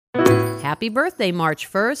Happy birthday, March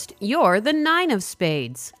 1st. You're the 9 of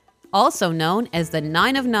spades. Also known as the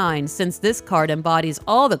 9 of nines, since this card embodies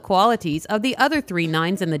all the qualities of the other 3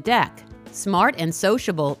 nines in the deck. Smart and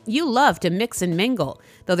sociable, you love to mix and mingle,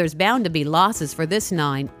 though there's bound to be losses for this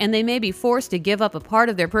 9, and they may be forced to give up a part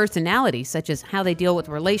of their personality, such as how they deal with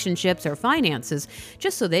relationships or finances,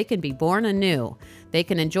 just so they can be born anew. They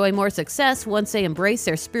can enjoy more success once they embrace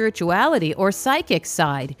their spirituality or psychic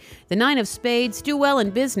side. The 9 of spades do well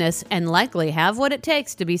in business and likely have what it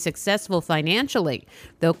takes to be successful financially,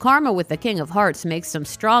 though karma with the King of Hearts makes them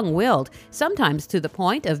strong-willed, sometimes to the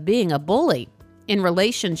point of being a bully. In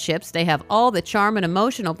relationships, they have all the charm and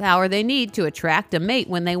emotional power they need to attract a mate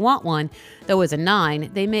when they want one, though as a 9,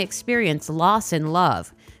 they may experience loss in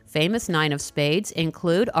love. Famous 9 of spades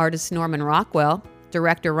include artist Norman Rockwell,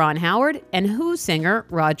 director Ron Howard, and Who singer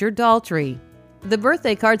Roger Daltrey. The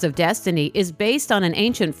Birthday Cards of Destiny is based on an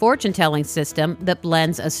ancient fortune-telling system that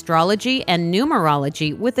blends astrology and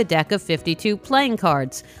numerology with a deck of 52 playing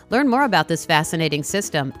cards. Learn more about this fascinating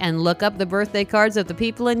system and look up the birthday cards of the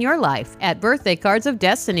people in your life at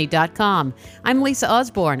birthdaycardsofdestiny.com. I'm Lisa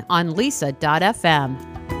Osborne on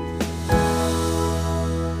Lisa.fm.